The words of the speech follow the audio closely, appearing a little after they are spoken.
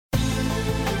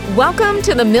Welcome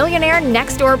to the Millionaire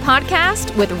Next Door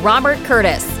podcast with Robert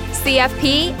Curtis,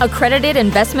 CFP Accredited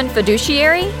Investment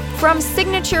Fiduciary from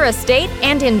Signature Estate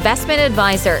and Investment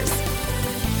Advisors.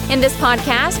 In this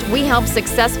podcast, we help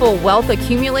successful wealth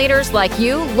accumulators like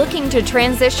you looking to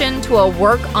transition to a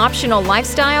work-optional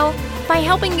lifestyle by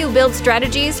helping you build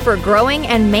strategies for growing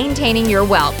and maintaining your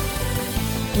wealth.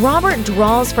 Robert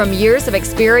draws from years of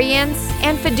experience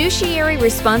and fiduciary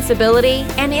responsibility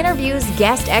and interviews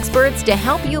guest experts to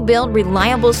help you build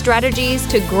reliable strategies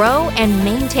to grow and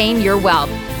maintain your wealth.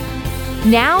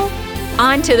 Now,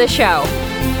 on to the show.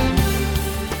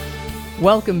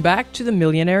 Welcome back to the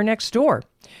Millionaire Next Door.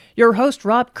 Your host,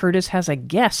 Rob Curtis, has a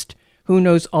guest who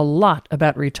knows a lot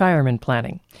about retirement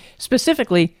planning,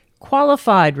 specifically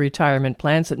qualified retirement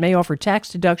plans that may offer tax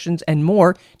deductions and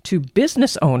more to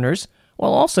business owners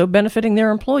while also benefiting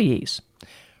their employees.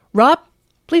 Rob,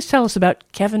 please tell us about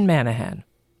Kevin Manahan.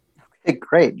 Okay,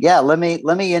 great. Yeah, let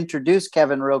me introduce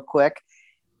Kevin real quick.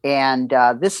 And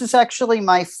this is actually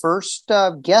my first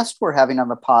guest we're having on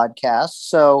the podcast.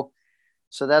 So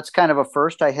that's kind of a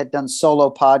first. I had done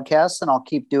solo podcasts, and I'll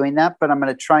keep doing that. But I'm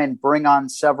going to try and bring on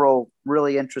several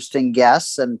really interesting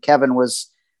guests. And Kevin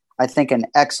was, I think, an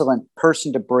excellent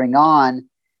person to bring on.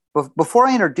 Before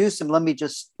I introduce him, let me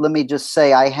just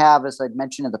say I have, as I'd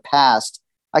mentioned in the past,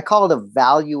 I call it a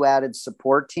value-added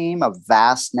support team, a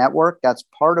vast network. That's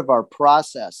part of our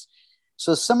process.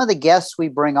 So some of the guests we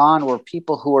bring on were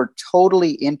people who are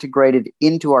totally integrated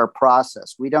into our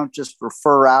process. We don't just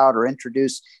refer out or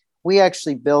introduce. We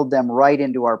actually build them right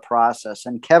into our process.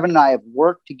 And Kevin and I have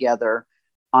worked together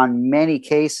on many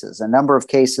cases, a number of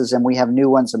cases, and we have new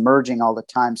ones emerging all the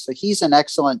time. So he's an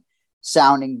excellent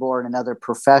sounding board, another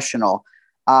professional.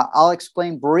 I'll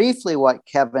explain briefly what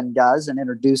Kevin does and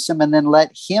introduce him, and then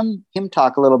let him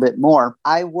talk a little bit more.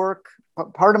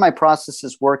 Part of my process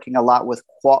is working a lot with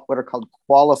what are called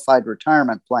qualified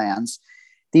retirement plans.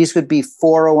 These would be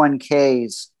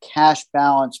 401ks, cash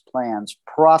balance plans,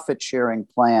 profit sharing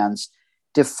plans,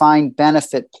 defined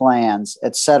benefit plans,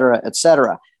 et cetera, et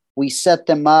cetera. We set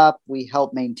them up, we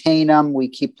help maintain them, we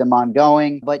keep them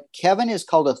ongoing. But Kevin is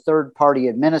called a third-party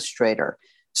administrator.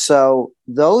 So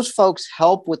those folks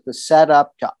help with the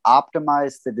setup to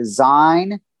optimize the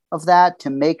design of that, to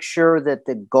make sure that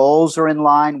the goals are in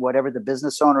line, whatever the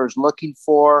business owner is looking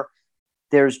for.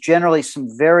 There's generally some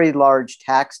very large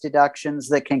tax deductions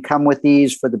that can come with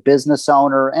these for the business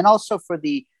owner and also for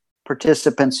the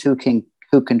participants who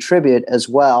contribute as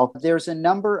well. There's a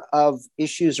number of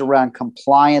issues around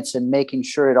compliance and making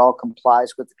sure it all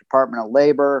complies with the Department of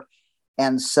Labor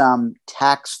and some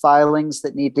tax filings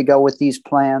that need to go with these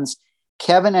plans.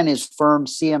 Kevin and his firm,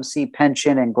 CMC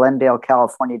Pension in Glendale,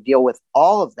 California, deal with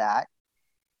all of that.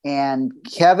 And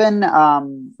Kevin,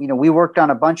 we worked on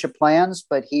a bunch of plans,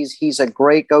 but he's a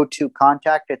great go-to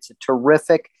contact.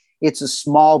 It's a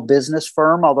small business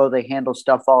firm, although they handle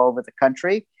stuff all over the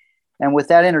country. And with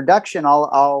that introduction,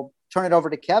 I'll turn it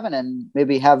over to Kevin and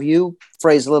maybe have you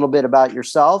phrase a little bit about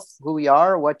yourself, who we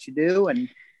are, what you do, and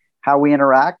how we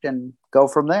interact, and go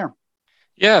from there.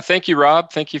 Yeah, thank you,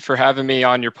 Rob. Thank you for having me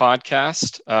on your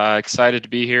podcast. Excited to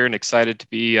be here and excited to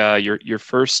be your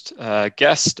first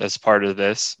guest as part of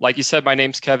this. Like you said, my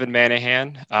name's Kevin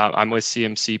Manahan. I'm with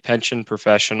CMC Pension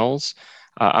Professionals.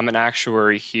 I'm an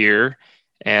actuary here,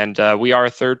 and we are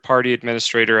a third-party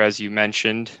administrator, as you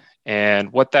mentioned.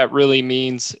 And what that really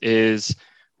means is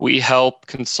we help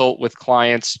consult with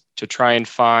clients to try and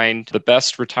find the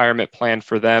best retirement plan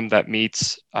for them that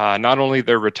meets not only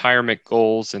their retirement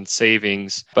goals and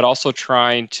savings, but also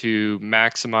trying to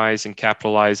maximize and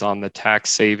capitalize on the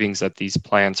tax savings that these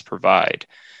plans provide.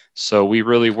 So we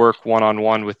really work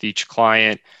one-on-one with each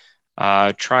client,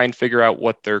 try and figure out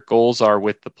what their goals are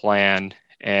with the plan,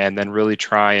 and then really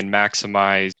try and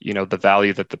maximize, the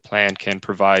value that the plan can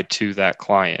provide to that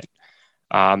client.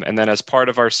 And then as part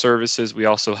of our services, we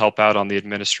also help out on the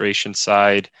administration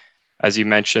side. As you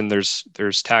mentioned,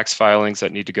 there's tax filings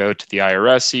that need to go to the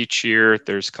IRS each year.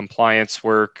 There's compliance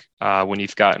work when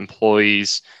you've got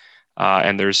employees,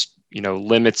 and there's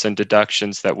limits and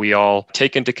deductions that we all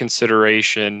take into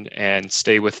consideration and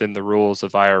stay within the rules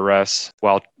of IRS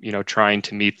while trying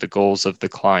to meet the goals of the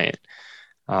client.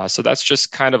 So that's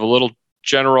just kind of a little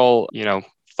general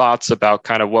thoughts about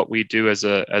kind of what we do as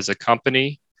a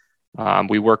company.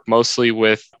 We work mostly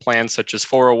with plans such as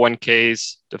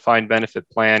 401ks, defined benefit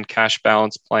plan, cash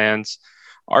balance plans.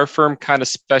 Our firm kind of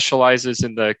specializes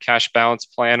in the cash balance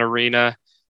plan arena.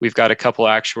 We've got a couple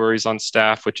actuaries on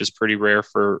staff, which is pretty rare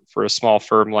for a small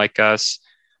firm like us.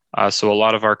 So a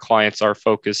lot of our clients are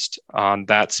focused on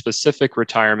that specific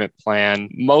retirement plan,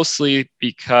 mostly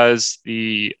because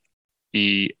the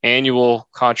the annual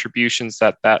contributions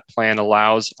that that plan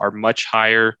allows are much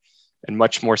higher and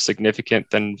much more significant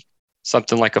than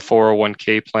something like a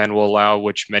 401k plan will allow,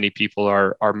 which many people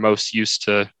are most used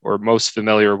to or most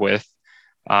familiar with.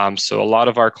 So a lot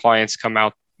of our clients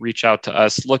reach out to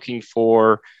us looking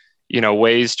for,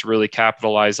 ways to really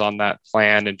capitalize on that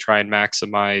plan and try and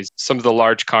maximize some of the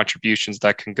large contributions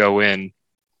that can go in.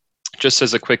 Just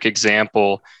as a quick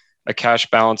example, a cash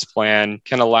balance plan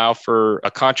can allow for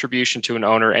a contribution to an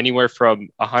owner anywhere from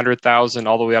 100,000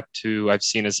 all the way up to, I've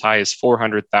seen as high as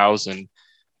 400,000,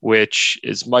 which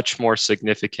is much more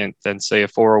significant than, say, a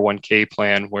 401k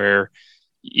plan where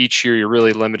each year you're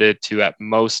really limited to at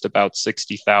most about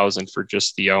 60,000 for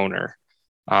just the owner.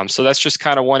 So that's just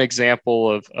kind of one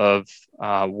example of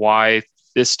why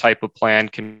this type of plan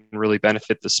can really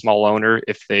benefit the small owner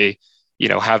if they,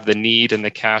 have the need and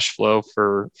the cash flow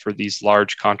for these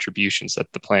large contributions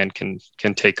that the plan can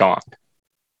take on.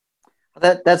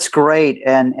 That's great.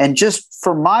 And just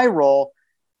for my role,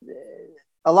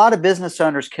 a lot of business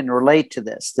owners can relate to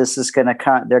this. They're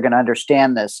going to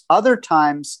understand this. Other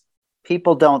times,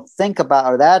 people don't think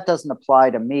about, or that doesn't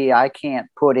apply to me. I can't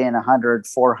put in 100,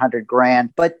 400 grand.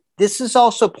 But this is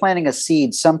also planting a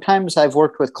seed. Sometimes I've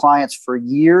worked with clients for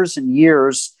years and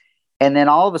years, and then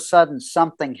all of a sudden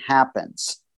something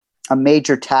happens, a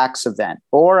major tax event.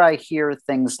 Or I hear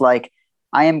things like,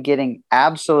 I am getting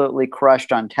absolutely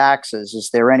crushed on taxes.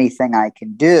 Is there anything I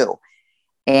can do?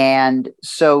 And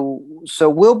so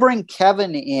we'll bring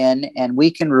Kevin in and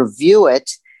we can review it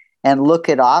and look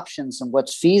at options and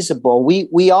what's feasible.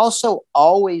 We also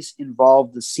always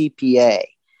involve the CPA.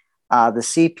 The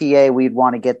CPA, we'd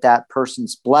want to get that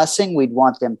person's blessing. We'd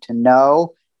want them to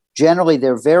know. Generally,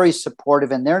 they're very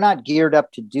supportive and they're not geared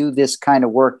up to do this kind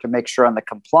of work to make sure on the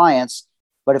compliance.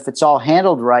 But if it's all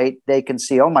handled right, they can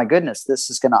see, oh my goodness, this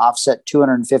is going to offset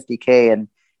 $250K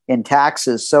in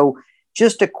taxes. So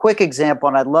just a quick example,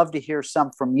 and I'd love to hear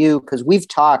some from you because we've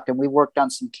talked and we worked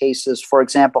on some cases, for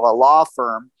example, a law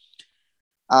firm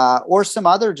or some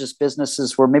other just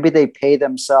businesses where maybe they pay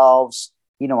themselves,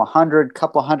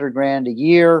 couple hundred grand a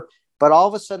year, but all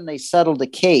of a sudden they settled a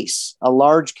case, a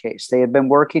large case they had been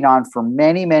working on for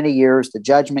many, many years. The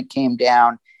judgment came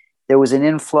down. There was an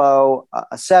inflow,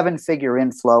 a 7-figure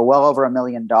inflow, well over $1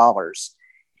 million.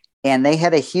 And they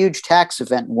had a huge tax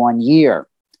event one year.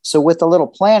 So with a little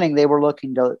planning, they were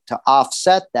looking to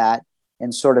offset that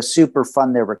and sort of super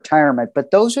fund their retirement.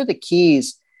 But those are the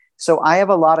keys. So I have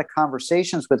a lot of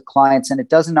conversations with clients, and it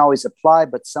doesn't always apply,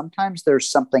 but sometimes there's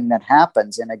something that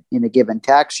happens in a given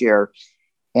tax year,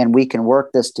 and we can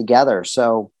work this together.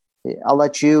 So I'll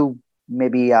let you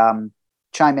maybe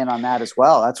chime in on that as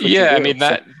well. That's what you do. I mean,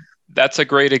 that's a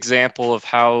great example of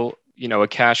how, a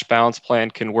cash balance plan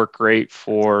can work great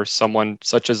for someone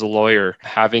such as a lawyer.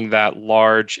 Having that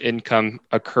large income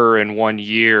occur in one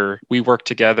year, we work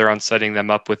together on setting them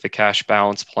up with the cash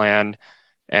balance plan.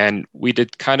 And we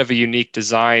did kind of a unique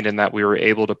design in that we were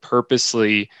able to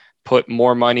purposely put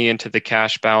more money into the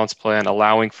cash balance plan,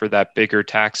 allowing for that bigger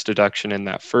tax deduction in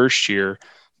that first year,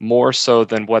 more so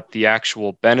than what the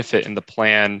actual benefit in the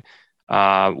plan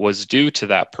was due to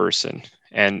that person.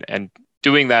 And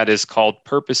doing that is called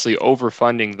purposely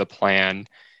overfunding the plan.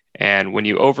 And when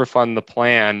you overfund the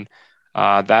plan,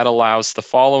 that allows the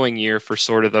following year for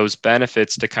sort of those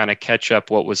benefits to kind of catch up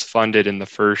what was funded in the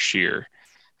first year.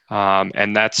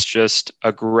 And that's just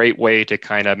a great way to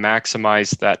kind of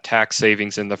maximize that tax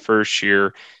savings in the first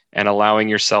year and allowing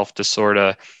yourself to sort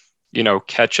of,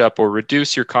 catch up or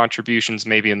reduce your contributions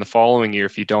maybe in the following year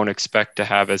if you don't expect to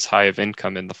have as high of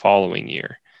income in the following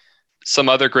year. Some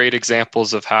other great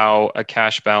examples of how a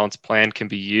cash balance plan can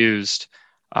be used.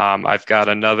 I've got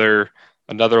another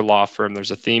law firm. There's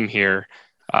a theme here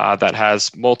that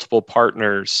has multiple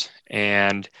partners,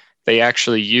 and they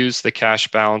actually use the cash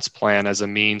balance plan as a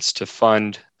means to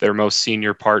fund their most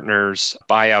senior partner's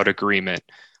buyout agreement.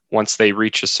 Once they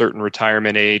reach a certain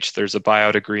retirement age, there's a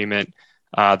buyout agreement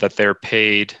that they're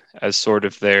paid as sort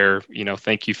of their,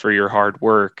 thank you for your hard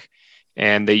work.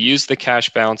 And they use the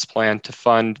cash balance plan to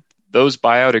fund those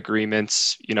buyout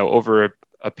agreements, over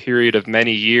a period of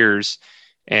many years.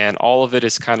 And all of it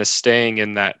is kind of staying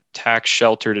in that tax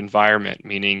sheltered environment,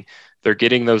 meaning they're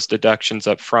getting those deductions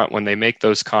up front when they make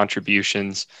those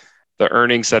contributions. The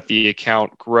earnings that the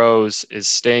account grows is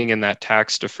staying in that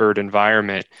tax deferred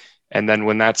environment. And then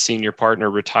when that senior partner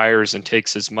retires and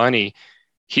takes his money,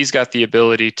 he's got the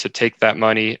ability to take that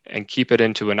money and keep it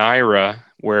into an IRA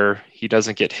where he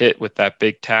doesn't get hit with that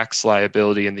big tax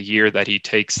liability in the year that he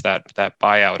takes that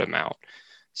buyout amount.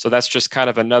 So that's just kind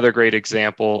of another great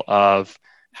example of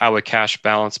how a cash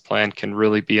balance plan can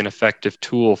really be an effective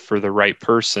tool for the right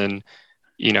person,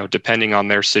 depending on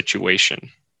their situation.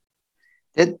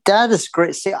 That is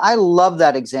great. See, I love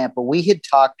that example. We had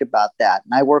talked about that,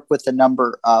 and I work with a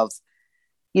number of,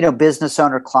 business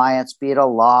owner clients, be it a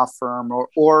law firm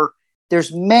or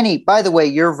there's many. By the way,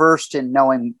 you're versed in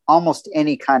knowing almost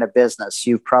any kind of business.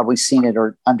 You've probably seen it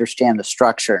or understand the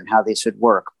structure and how these would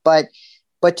work. But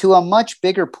to a much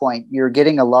bigger point, you're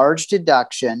getting a large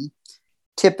deduction.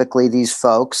 Typically, these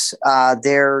folks,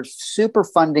 they're super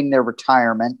funding their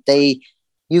retirement.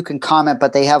 You can comment,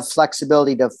 but they have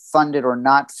flexibility to fund it or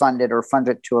not fund it, or fund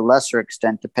it to a lesser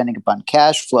extent, depending upon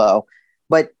cash flow.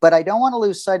 But I don't want to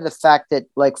lose sight of the fact that,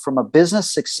 like, from a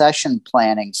business succession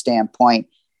planning standpoint,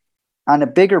 on a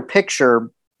bigger picture,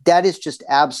 that is just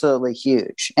absolutely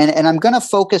huge. And I'm going to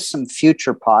focus some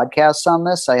future podcasts on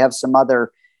this. I have some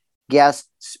other guest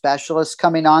specialists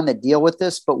coming on that deal with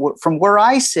this. But from where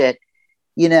I sit,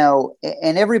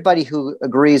 and everybody who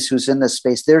agrees who's in this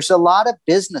space, there's a lot of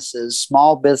businesses,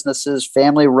 small businesses,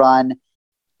 family run,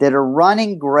 that are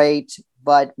running great.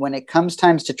 But when it comes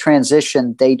times to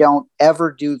transition, they don't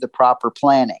ever do the proper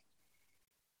planning.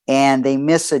 And they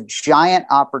miss a giant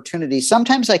opportunity.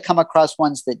 Sometimes I come across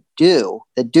ones that do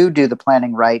the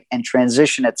planning right and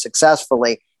transition it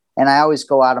successfully. And I always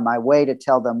go out of my way to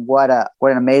tell them what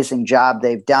an amazing job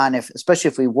they've done, especially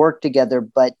if we work together,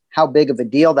 but how big of a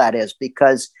deal that is,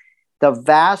 because the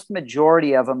vast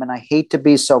majority of them, and I hate to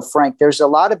be so frank, there's a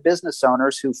lot of business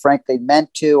owners who frankly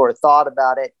meant to or thought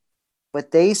about it,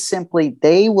 but they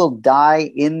will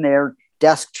die in their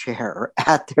desk chair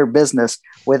at their business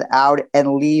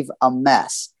and leave a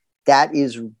mess. That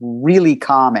is really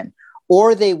common.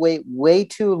 Or they wait way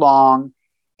too long,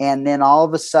 and then all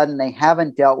of a sudden they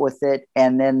haven't dealt with it.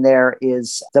 And then there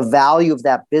is the value of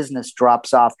that business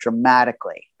drops off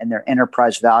dramatically and their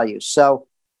enterprise value. So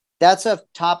that's a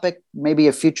topic, maybe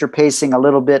a future pacing a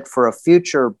little bit for a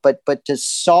future, but to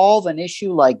solve an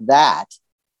issue like that,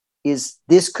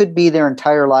 this could be their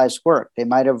entire life's work. They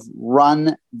might have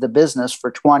run the business for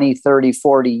 20, 30,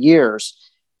 40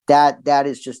 years. That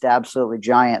is just absolutely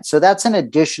giant. So that's an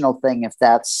additional thing if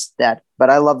that's that,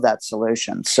 but I love that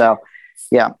solution. So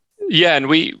yeah. Yeah. And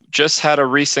we just had a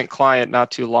recent client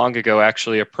not too long ago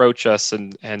actually approach us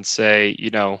and say,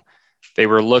 they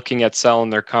were looking at selling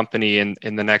their company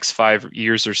in the next 5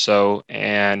 years or so.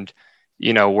 And,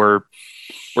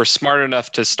 we're smart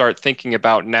enough to start thinking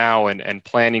about now and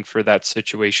planning for that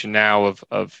situation now of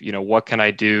what can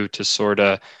I do to sort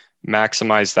of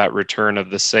maximize that return of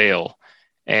the sale.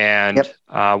 And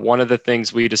one of the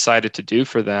things we decided to do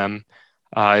for them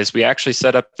is we actually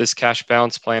set up this cash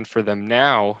balance plan for them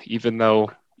now, even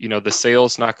though, the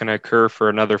sale's not going to occur for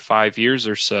another 5 years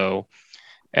or so.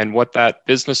 And what that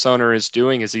business owner is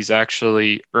doing is he's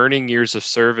actually earning years of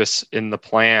service in the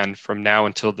plan from now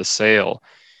until the sale.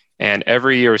 And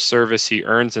every year of service he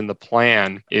earns in the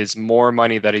plan is more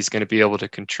money that he's going to be able to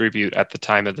contribute at the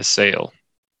time of the sale.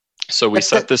 So we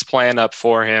set this plan up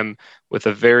for him with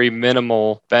a very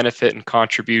minimal benefit and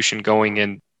contribution going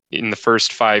in the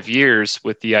first 5 years,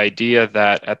 with the idea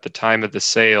that at the time of the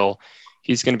sale,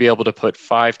 he's going to be able to put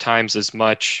 5 times as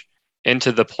much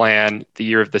into the plan the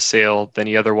year of the sale than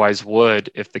he otherwise would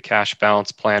if the cash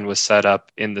balance plan was set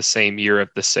up in the same year of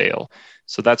the sale.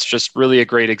 So that's just really a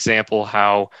great example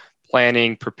how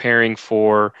preparing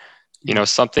for,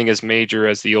 something as major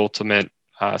as the ultimate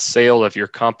sale of your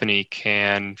company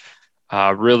can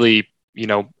really,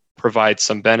 provide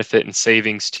some benefit and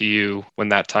savings to you when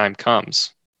that time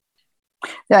comes.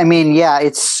 Yeah,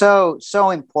 it's so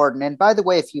important. And by the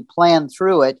way, if you plan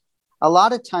through it, a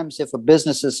lot of times if a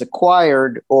business is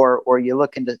acquired or you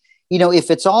look into,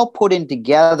 if it's all put in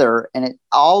together and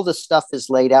all the stuff is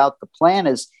laid out, the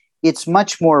plan it's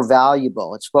much more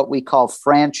valuable. It's what we call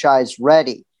franchise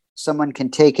ready. Someone can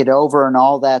take it over and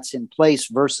all that's in place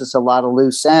versus a lot of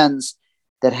loose ends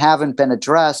that haven't been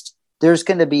addressed. There's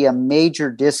going to be a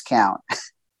major discount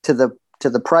to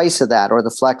the price of that or the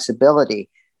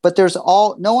flexibility. But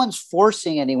no one's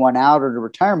forcing anyone out or to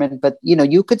retirement. But,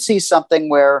 you could see something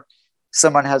where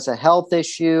someone has a health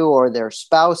issue or their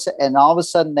spouse, and all of a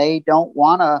sudden they don't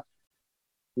want to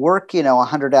work,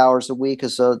 100 hours a week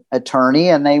as an attorney,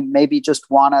 and they maybe just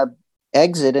want to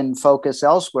exit and focus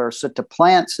elsewhere. So to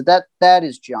plan, so that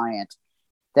is giant.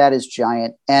 That is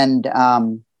giant. And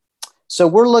so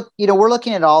we're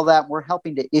looking at all that. We're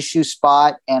helping to issue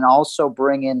spot and also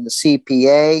bring in the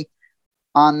CPA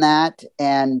on that.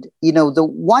 And, the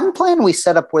one plan we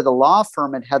set up where the law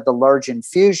firm had the large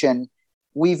infusion,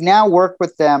 we've now worked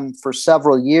with them for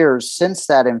several years since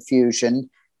that infusion.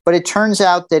 But it turns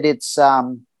out that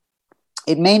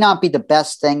it may not be the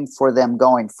best thing for them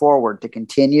going forward to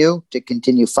continue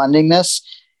funding this.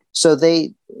 So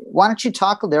why don't you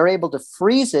talk? They're able to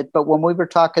freeze it, but when we were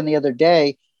talking the other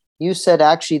day, you said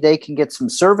actually they can get some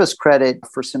service credit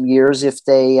for some years if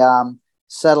they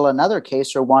settle another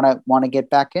case or want to get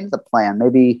back into the plan.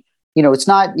 Maybe, it's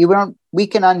not, we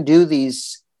can undo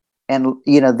these and,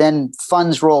 then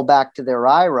funds roll back to their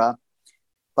IRA.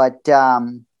 But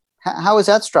how is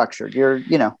that structured? You're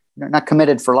not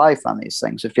committed for life on these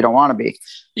things if you don't want to be.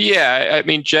 Yeah, I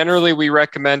mean, generally we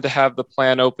recommend to have the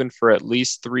plan open for at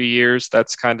least 3 years.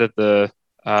 That's kind of the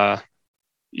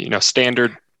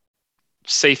standard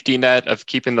safety net of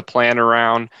keeping the plan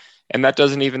around. And that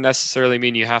doesn't even necessarily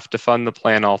mean you have to fund the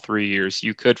plan all 3 years.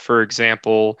 You could, for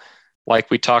example,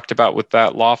 like we talked about with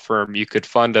that law firm, you could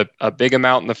fund a big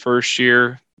amount in the first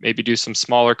year, maybe do some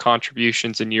smaller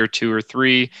contributions in year 2 or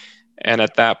 3. And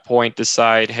at that point,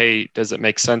 decide, hey, does it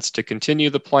make sense to continue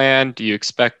the plan? Do you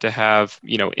expect to have,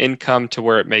 income to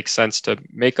where it makes sense to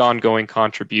make ongoing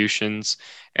contributions?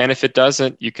 And if it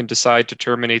doesn't, you can decide to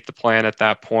terminate the plan at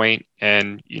that point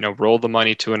and, roll the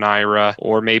money to an IRA,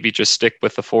 or maybe just stick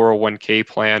with the 401k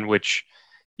plan, which,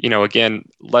 again,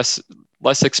 less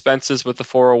expenses with the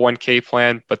 401k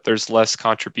plan, but there's less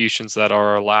contributions that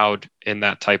are allowed in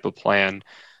that type of plan.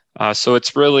 So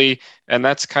it's really, and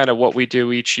that's kind of what we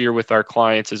do each year with our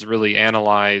clients, is really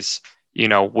analyze,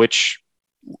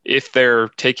 if they're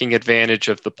taking advantage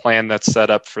of the plan that's set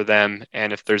up for them,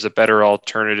 and if there's a better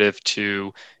alternative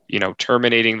to,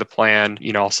 terminating the plan,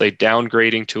 I'll say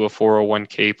downgrading to a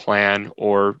 401k plan,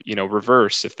 or,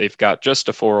 reverse, if they've got just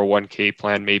a 401k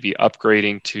plan, maybe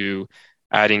upgrading to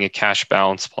adding a cash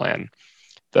balance plan.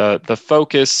 The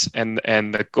focus and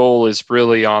the goal is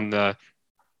really on the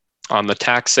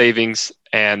tax savings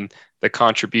and the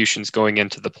contributions going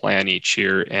into the plan each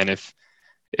year. And if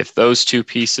those two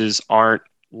pieces aren't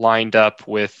lined up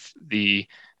with the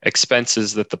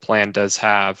expenses that the plan does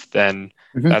have, then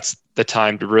that's the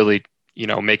time to really,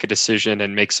 make a decision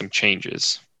and make some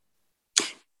changes.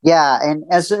 Yeah. And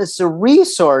as a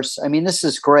resource, I mean, this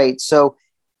is great. So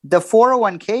the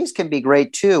 401ks can be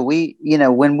great too. We,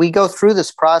 when we go through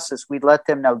this process, we let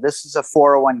them know this is a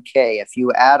 401k. If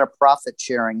you add a profit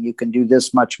sharing, you can do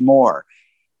this much more.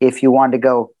 If you want to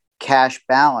go cash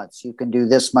balance, you can do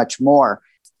this much more.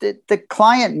 The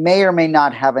client may or may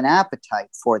not have an appetite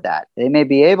for that. They may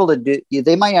be able to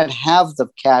they might not have the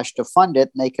cash to fund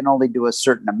it, and they can only do a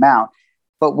certain amount.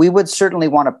 But we would certainly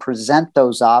want to present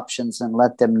those options and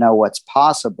let them know what's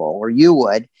possible, or you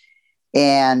would.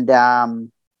 And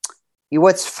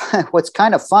what's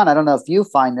kind of fun, I don't know if you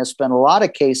find this, but in a lot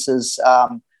of cases,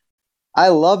 I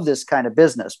love this kind of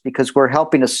business because we're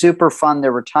helping to super fund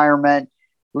their retirement.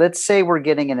 Let's say we're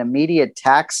getting an immediate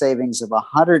tax savings of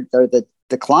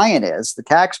the client is, the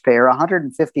taxpayer,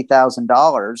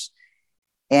 $150,000.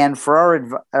 And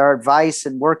for our advice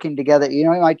and working together, we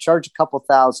might charge a couple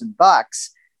 $1,000.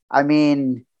 I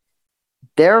mean,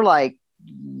 they're like,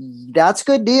 that's a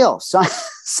good deal.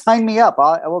 Sign me up.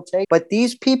 I will take. But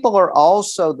these people are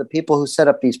also the people who set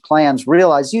up these plans.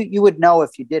 Realize you would know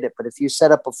if you did it, but if you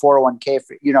set up a 401k,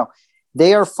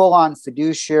 they are full on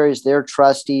fiduciaries. They're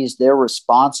trustees. They're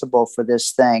responsible for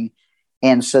this thing.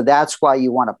 And so that's why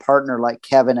you want a partner like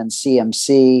Kevin and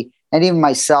CMC and even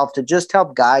myself to just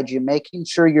help guide you, making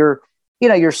sure you're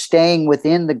staying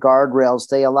within the guardrails.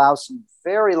 They allow some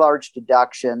very large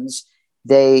deductions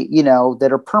that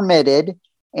are permitted.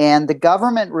 And the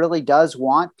government really does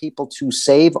want people to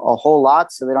save a whole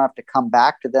lot so they don't have to come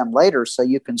back to them later. So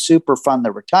you can super fund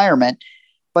the retirement.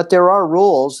 But there are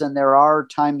rules, and there are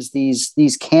times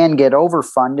these can get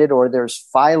overfunded, or there's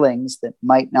filings that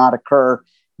might not occur.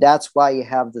 That's why you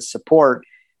have the support,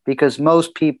 because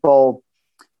most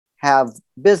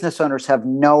business owners have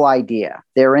no idea.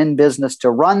 They're in business to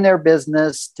run their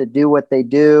business, to do what they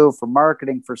do, for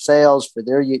marketing, for sales,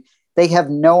 they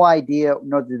have no idea,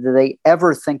 nor do they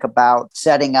ever think about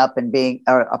setting up and being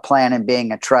a plan and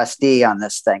being a trustee on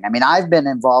this thing. I mean, I've been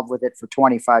involved with it for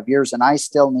 25 years, and I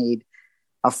still need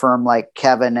a firm like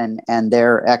Kevin and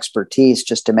their expertise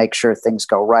just to make sure things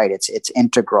go right. It's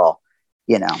integral.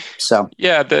 So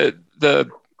yeah,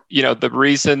 the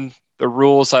reason the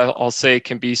rules I'll say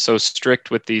can be so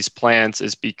strict with these plans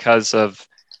is because of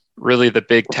really the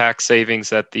big tax savings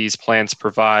that these plans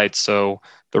provide. So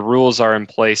the rules are in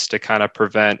place to kind of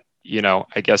prevent,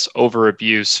 I guess, over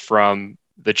abuse from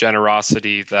the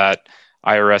generosity that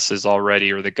IRS is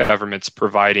already, or the government's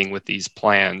providing with these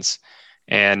plans.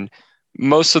 And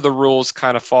most of the rules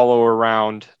kind of follow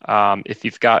around if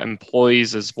you've got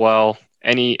employees as well.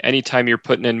 Anytime you're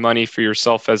putting in money for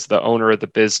yourself as the owner of the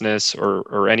business,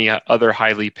 or any other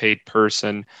highly paid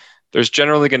person, there's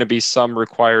generally going to be some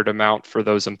required amount for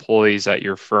those employees at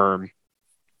your firm.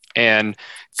 And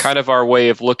kind of our way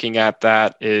of looking at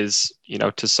that is,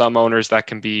 to some owners, that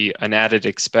can be an added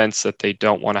expense that they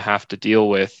don't want to have to deal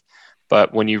with.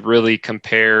 But when you really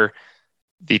compare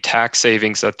the tax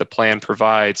savings that the plan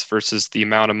provides versus the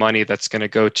amount of money that's going to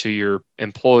go to your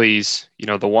employees,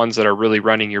 the ones that are really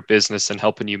running your business and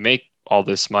helping you make all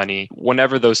this money,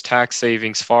 whenever those tax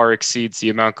savings far exceeds the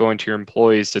amount going to your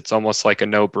employees, it's almost like a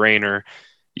no-brainer.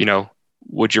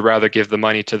 Would you rather give the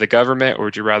money to the government or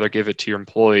would you rather give it to your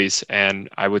employees? And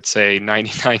I would say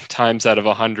 99 times out of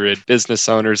 100, business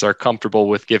owners are comfortable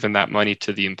with giving that money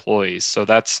to the employees. So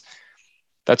that's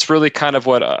really kind of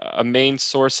what a main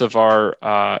source of our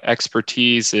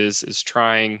expertise is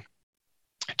trying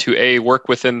to work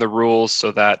within the rules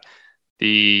so that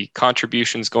the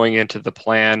contributions going into the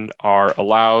plan are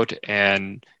allowed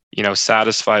and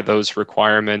satisfy those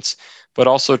requirements, but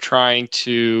also trying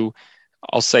to,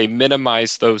 I'll say,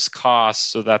 minimize those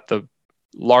costs so that the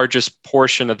largest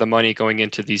portion of the money going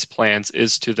into these plans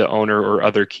is to the owner or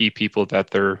other key people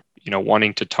that they're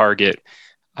wanting to target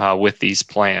with these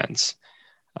plans.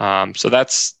 So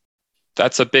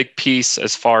that's a big piece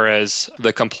as far as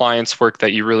the compliance work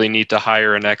that you really need to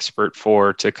hire an expert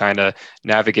for to kind of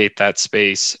navigate that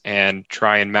space and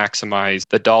try and maximize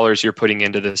the dollars you're putting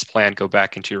into this plan go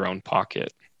back into your own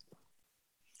pocket.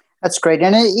 That's great.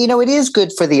 And it is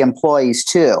good for the employees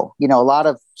too.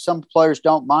 Some employers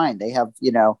don't mind. They have,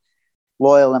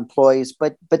 loyal employees,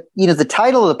 but the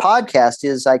title of the podcast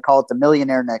is, I call it The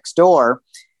Millionaire Next Door.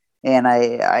 And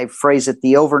I phrase it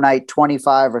the overnight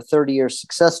 25 or 30 year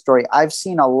success story. I've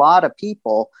seen a lot of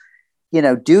people,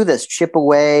 do this, chip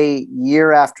away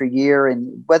year after year,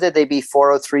 and whether they be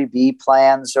 403B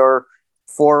plans or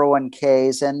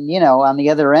 401ks. And, on the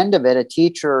other end of it, a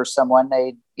teacher or someone,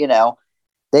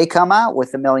 they come out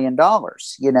with $1 million,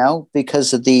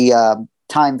 because of the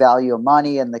time value of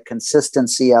money and the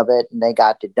consistency of it, and they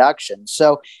got deductions.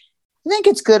 So I think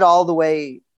it's good all the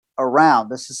way around.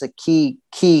 This is a key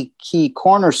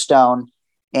cornerstone.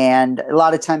 And a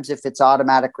lot of times if it's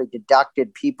automatically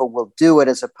deducted, people will do it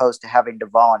as opposed to having to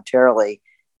voluntarily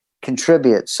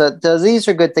contribute. So these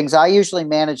are good things. I usually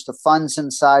manage the funds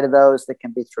inside of those. That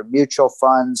can be through mutual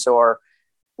funds or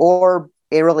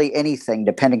really anything,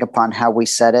 depending upon how we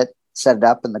set it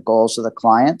up and the goals of the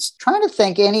clients. Trying to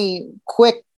think any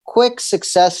quick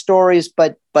success stories,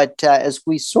 but as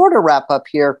we sort of wrap up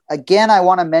here, again, I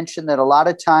want to mention that a lot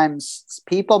of times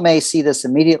people may see this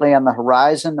immediately on the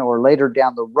horizon or later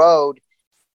down the road.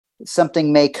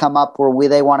 Something may come up where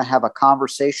they want to have a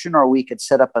conversation, or we could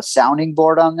set up a sounding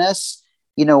board on this.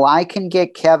 I can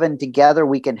get Kevin together.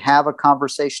 We can have a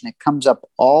conversation. It comes up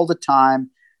all the time.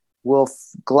 We'll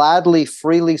gladly,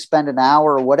 freely spend an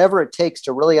hour or whatever it takes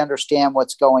to really understand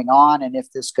what's going on and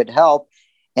if this could help.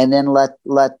 And then let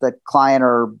the client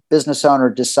or business owner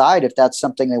decide if that's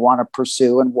something they want to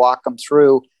pursue, and walk them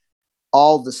through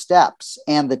all the steps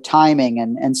and the timing.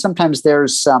 And sometimes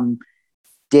there's some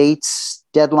dates,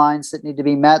 deadlines that need to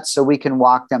be met, so we can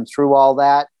walk them through all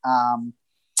that.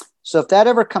 So if that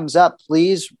ever comes up,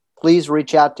 please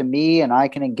reach out to me and I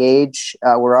can engage.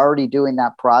 We're already doing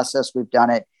that process. We've done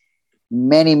it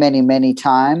many, many, many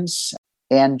times.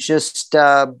 And just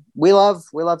we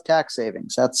love tax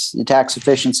savings. That's the tax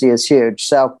efficiency is huge.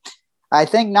 So I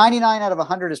think 99 out of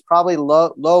 100 is probably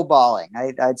low balling.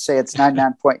 I'd say it's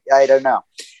 99 point. I don't know,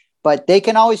 but they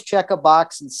can always check a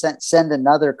box and send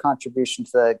another contribution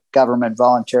to the government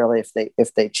voluntarily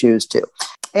if they choose to.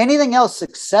 Anything else?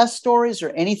 Success stories or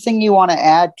anything you want to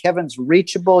add? Kevin's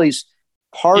reachable. He's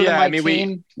part of my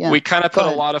team. We kind of put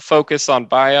a lot of focus on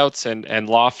buyouts and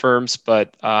law firms,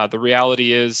 but the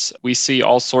reality is we see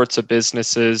all sorts of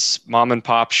businesses, mom and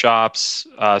pop shops,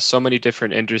 so many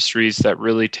different industries that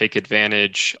really take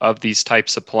advantage of these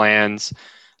types of plans.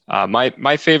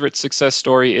 My favorite success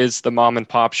story is the mom and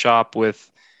pop shop with,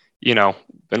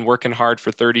 been working hard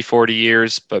for 30, 40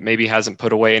 years, but maybe hasn't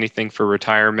put away anything for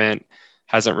retirement,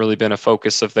 hasn't really been a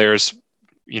focus of theirs.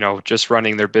 Just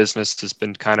running their business has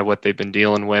been kind of what they've been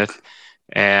dealing with.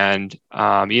 And,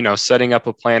 setting up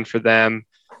a plan for them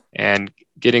and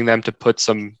getting them to put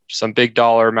some big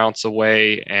dollar amounts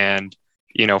away. And,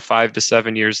 5 to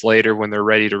 7 years later, when they're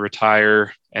ready to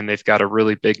retire and they've got a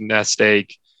really big nest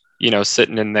egg,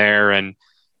 sitting in there. And,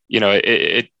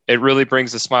 it really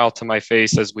brings a smile to my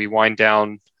face as we wind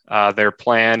down their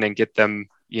plan and get them,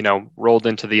 rolled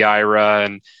into the IRA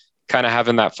and kind of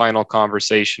having that final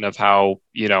conversation of how,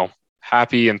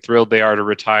 happy and thrilled they are to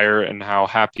retire and how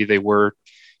happy they were,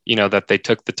 that they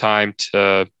took the time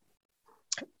to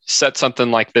set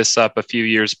something like this up a few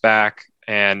years back.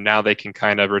 And now they can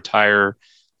kind of retire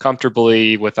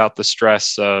comfortably without the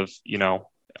stress of,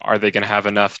 are they going to have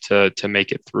enough to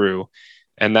make it through?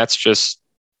 And that's just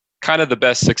kind of the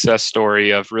best success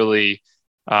story of really,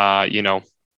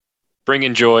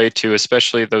 bringing joy to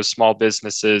especially those small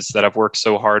businesses that have worked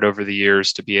so hard over the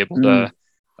years to be able to,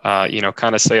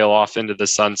 kind of sail off into the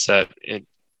sunset and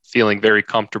feeling very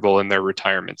comfortable in their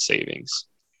retirement savings.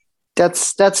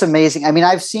 That's amazing. I mean,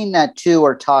 I've seen that too,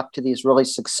 or talked to these really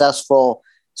successful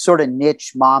sort of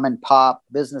niche mom and pop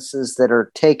businesses that are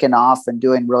taking off and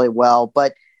doing really well,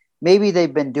 but maybe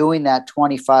they've been doing that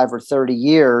 25 or 30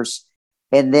 years.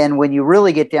 And then when you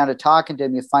really get down to talking to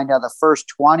them, you find out the first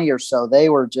 20 or so, they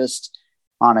were just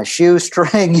on a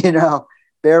shoestring,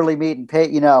 barely meeting pay,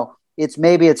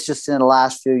 it's just in the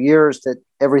last few years that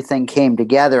everything came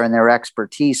together and their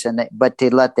expertise, but they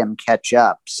let them catch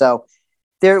up. So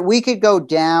we could go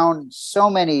down so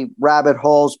many rabbit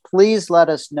holes. Please let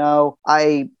us know.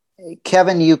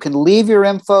 Kevin, you can leave your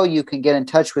info. You can get in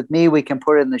touch with me. We can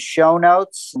put it in the show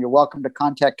notes. You're welcome to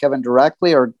contact Kevin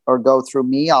directly or go through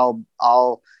me.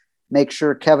 I'll make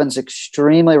sure Kevin's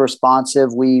extremely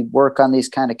responsive. We work on these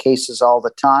kind of cases all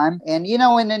the time. And,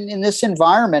 in this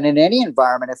environment, in any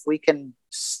environment, if we can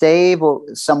save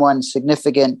someone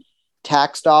significant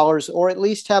tax dollars, or at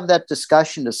least have that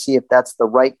discussion to see if that's the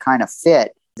right kind of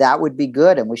fit, that would be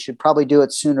good. And we should probably do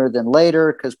it sooner than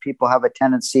later, because people have a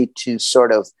tendency to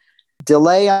sort of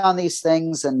delay on these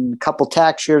things and a couple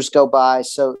tax years go by.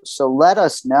 So let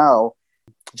us know.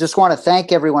 Just want to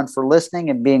thank everyone for listening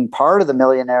and being part of the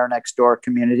Millionaire Next Door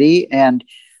community. And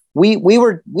we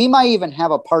might even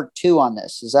have a part 2 on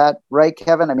this. Is that right,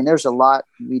 Kevin? I mean, there's a lot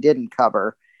we didn't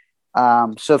cover.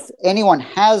 So if anyone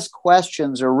has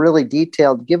questions or really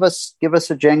detailed, give us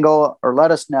a jingle or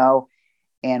let us know,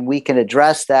 and we can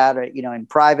address that, in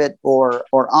private or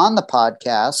on the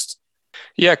podcast.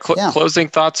 Yeah. Closing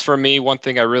thoughts from me. One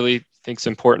thing I really think is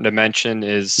important to mention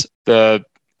is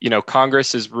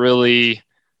Congress is really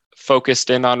focused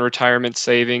in on retirement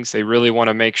savings. They really want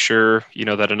to make sure,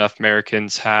 that enough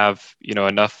Americans have,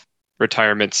 enough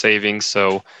retirement savings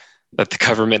so that the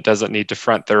government doesn't need to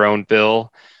front their own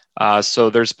bill. So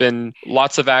there's been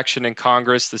lots of action in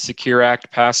Congress. The Secure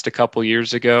Act passed a couple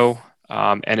years ago,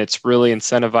 and it's really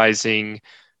incentivizing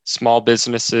small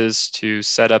businesses to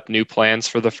set up new plans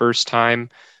for the first time.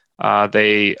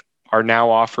 They are now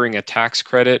offering a tax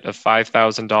credit of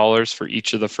 $5,000 for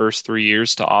each of the first 3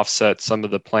 years to offset some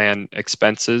of the plan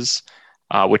expenses,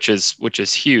 which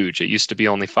is huge. It used to be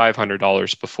only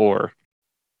 $500 before.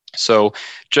 So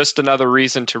just another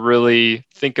reason to really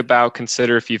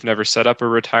consider if you've never set up a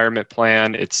retirement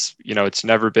plan. It's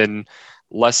never been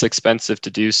less expensive to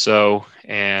do so.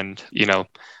 And,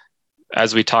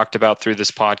 as we talked about through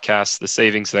this podcast, the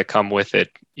savings that come with it,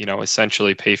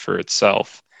 essentially pay for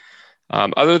itself.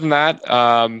 Other than that,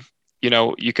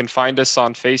 you can find us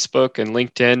on Facebook and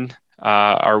LinkedIn,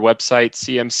 our website,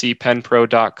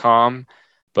 cmcpenpro.com.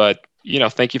 But,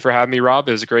 thank you for having me, Rob.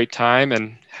 It was a great time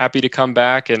and happy to come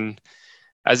back. And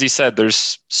as you said,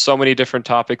 there's so many different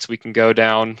topics we can go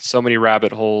down, so many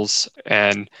rabbit holes,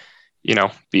 and,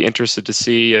 be interested to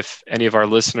see if any of our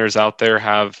listeners out there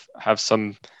have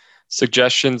some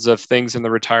suggestions of things in the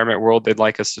retirement world they'd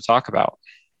like us to talk about.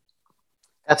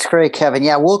 That's great, Kevin.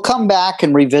 Yeah, we'll come back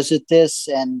and revisit this.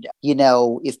 And,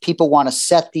 if people want to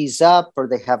set these up or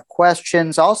they have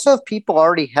questions, also if people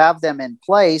already have them in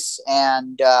place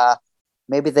and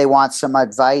maybe they want some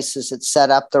advice, is it set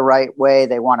up the right way?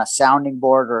 They want a sounding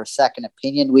board or a second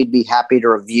opinion. We'd be happy to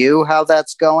review how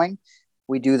that's going.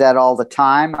 We do that all the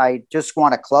time. I just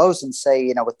want to close and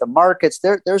say, with the markets,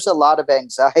 there's a lot of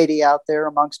anxiety out there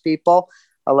amongst people.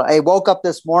 I woke up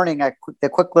this morning, the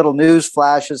quick little news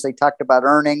flashes, they talked about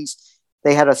earnings.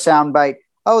 They had a soundbite.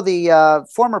 Oh, the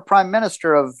former prime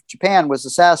minister of Japan was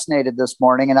assassinated this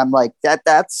morning. And I'm like,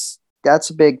 that's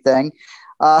a big thing.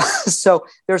 So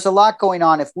there's a lot going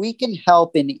on. If we can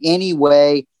help in any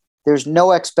way, there's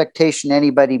no expectation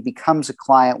anybody becomes a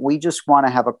client. We just want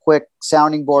to have a quick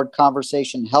sounding board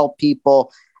conversation, help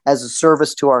people as a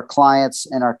service to our clients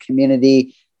and our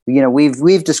community.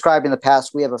 We've described in the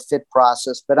past, we have a fit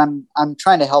process, but I'm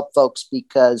trying to help folks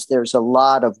because there's a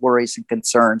lot of worries and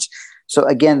concerns. So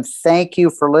again, thank you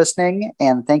for listening,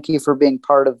 and thank you for being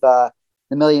part of the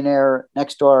Millionaire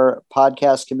Next Door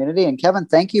podcast community. And Kevin,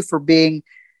 thank you for being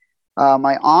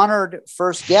my honored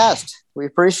first guest. We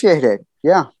appreciate it.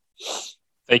 Yeah.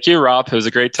 Thank you, Rob. It was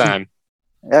a great time.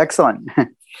 Excellent.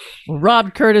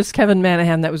 Rob Curtis, Kevin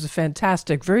Manahan, that was a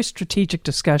fantastic, very strategic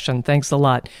discussion. Thanks a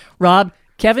lot. Rob,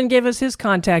 Kevin gave us his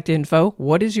contact info.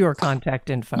 What is your contact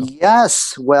info?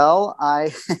 Yes. Well,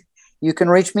 you can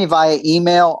reach me via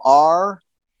email,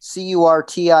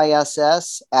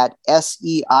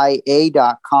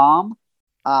 rcurtiss@seia.com.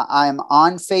 I'm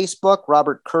on Facebook,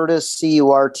 Robert Curtis,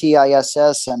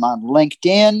 Curtiss. I'm on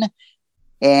LinkedIn.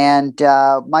 And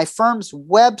my firm's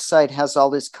website has all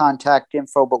this contact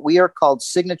info, but we are called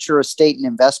Signature Estate and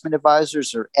Investment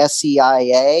Advisors, or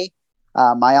SEIA.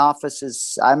 My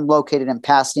office I'm located in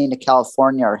Pasadena,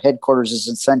 California. Our headquarters is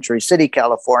in Century City,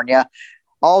 California.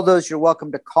 All those, you're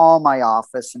welcome to call my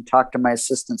office and talk to my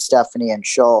assistant, Stephanie, and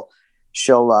she'll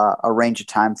arrange a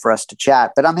time for us to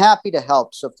chat. But I'm happy to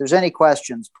help. So if there's any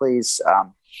questions, please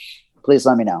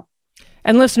let me know.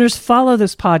 And listeners, follow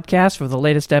this podcast for the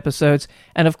latest episodes.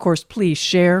 And of course, please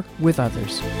share with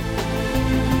others.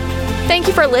 Thank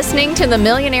you for listening to the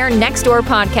Millionaire Next Door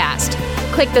podcast.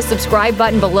 Click the subscribe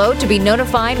button below to be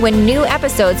notified when new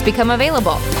episodes become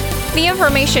available. The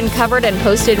information covered and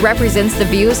posted represents the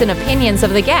views and opinions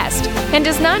of the guest and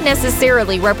does not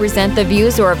necessarily represent the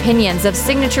views or opinions of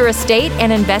Signature Estate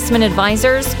and Investment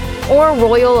Advisors or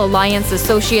Royal Alliance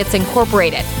Associates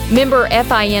Incorporated, member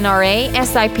FINRA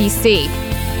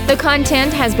SIPC. The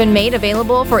content has been made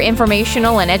available for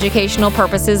informational and educational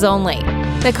purposes only.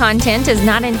 The content is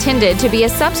not intended to be a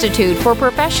substitute for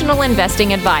professional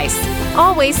investing advice.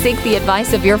 Always seek the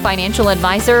advice of your financial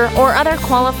advisor or other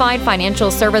qualified financial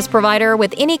service provider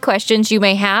with any questions you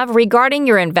may have regarding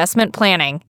your investment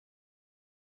planning.